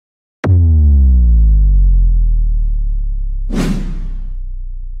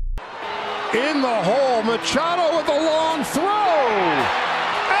in the hole. Machado with a long throw.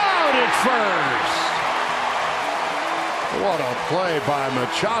 Out at first. What a play by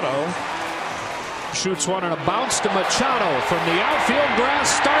Machado. Shoots one and a bounce to Machado from the outfield grass,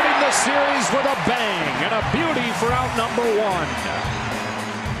 starting the series with a bang and a beauty for out number one.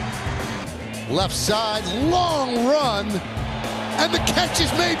 Left side, long run, and the catch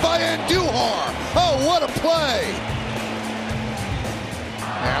is made by Andujar. Oh, what a play!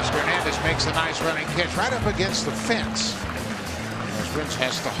 As Hernandez makes a nice running catch right up against the fence. As Rich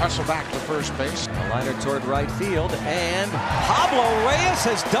has to hustle back to first base. A liner toward right field, and Pablo Reyes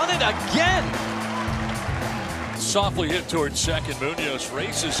has done it again. Softly hit towards second. Munoz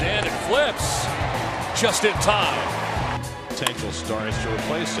races in and flips just in time. Potential stars to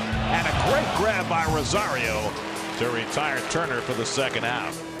replace him. And a great grab by Rosario to retire Turner for the second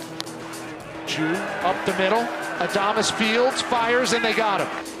half. Chu up the middle. Adames fields, fires, and they got him.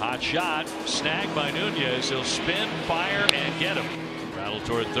 Hot shot, snagged by Nunez. He'll spin, fire, and get him. Rattle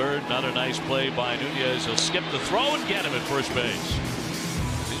toward third. Another nice play by Nunez. He'll skip the throw and get him at first base.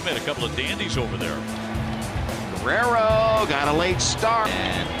 He's made a couple of dandies over there. Guerrero got a late start.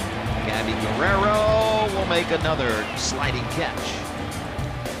 And Gabby Guerrero will make another sliding catch.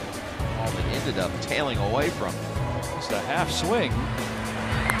 Allman ended up tailing away from him. It's a half swing.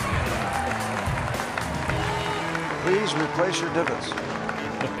 Please replace your divots.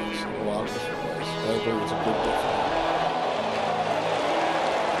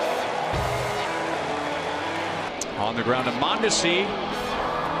 On the ground to Mondesi.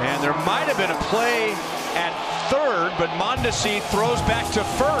 And there might have been a play at third, but Mondesi throws back to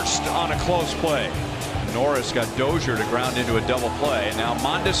first on a close play. Norris got Dozier to ground into a double play. And now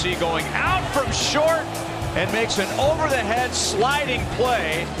Mondesi going out from short and makes an over-the-head sliding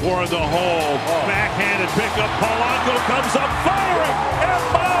play. For the hole. Backhanded pickup. Polanco comes up firing. And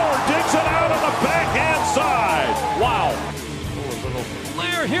Bauer digs it out on the backhand side. Wow. A little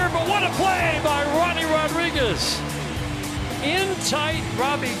flare here, but what a play by Ronnie Rodriguez. In tight,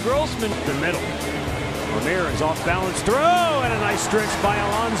 Robbie Grossman. The middle. Ramirez off balance throw, and a nice stretch by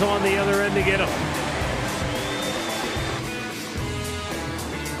Alonso on the other end to get him.